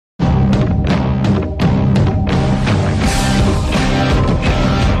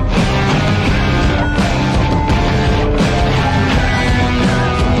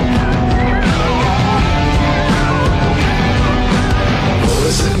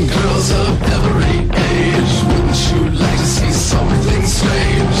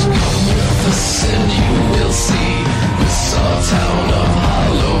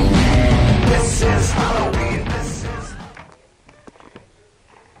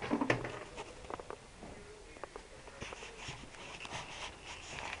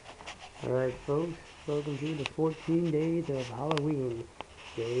Alright folks, welcome to the 14 days of Halloween,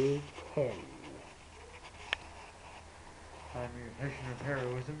 day 10. I'm your patient of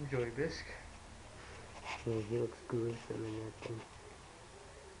heroism, Joey Bisc. Oh, he looks gruesome in that thing.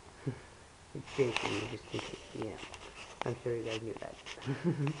 It's Jason, just in case, yeah. I'm sure you guys knew that.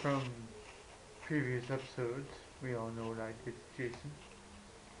 From previous episodes, we all know what I did to Jason.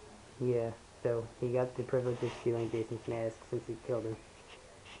 Yeah, so he got the privilege of stealing Jason's mask since he killed him.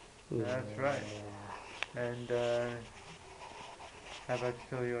 That's right. And, how about you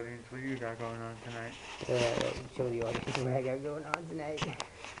tell the audience what you got going on tonight? Show the audience what I got going on tonight.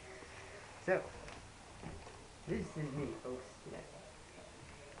 So, this is me, folks.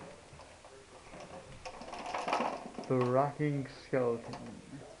 The Rocking Skeleton.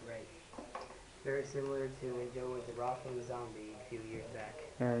 That's right. Very similar to when Joe was a rocking zombie a few years back.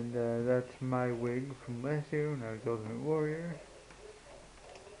 And, that's my wig from last year when I was Ultimate Warrior.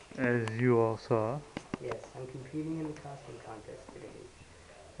 As you all saw. Yes, I'm competing in the costume contest today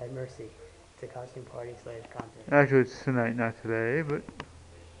at Mercy. It's a costume party / contest. Actually, it's tonight, not today, but...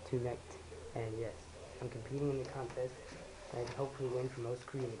 Tonight. And yes, I'm competing in the contest and hopefully win for most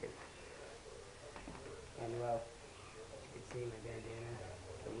creative. And well, as you can see my bandana,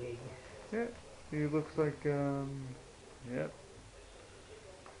 the wig. Yeah, he looks like, yep.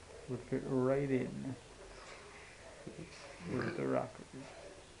 Would fit right in with the rockers.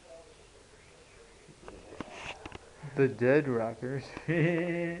 The dead rockers.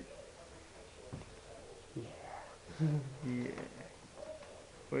 Yeah. Yeah.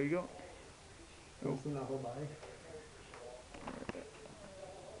 Where you go? Don't see my whole body.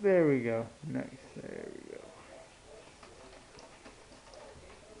 There we go. Nice. There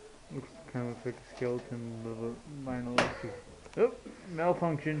we go. Kind of looks like a skeleton with a minor issue. Oh,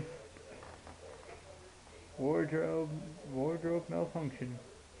 malfunction. Wardrobe malfunction.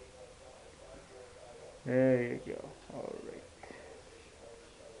 There you go. Alright.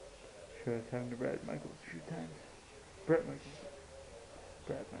 Should have time to Brad Michaels a few times. Brad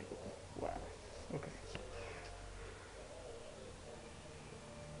Michaels. Wow. Okay.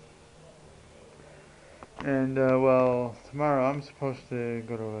 And, well, tomorrow I'm supposed to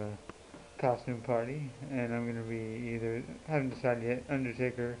go to a costume party, and I'm gonna be either, haven't decided yet,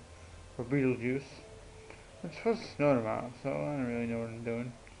 Undertaker or Beetlejuice. It's supposed to snow tomorrow, so I don't really know what I'm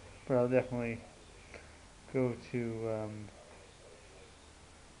doing. But I'll definitely go to,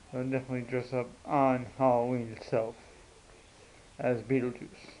 I'll definitely dress up on Halloween itself as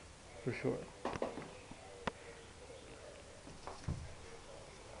Beetlejuice, for sure. Oh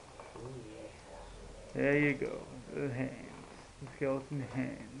yeah. There you go, the hands, the skeleton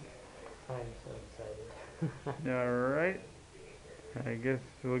hands. I'm so excited. Alright, I guess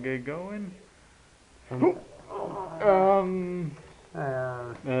we'll get going.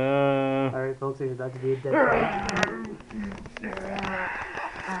 Alright folks, there's about to be a dead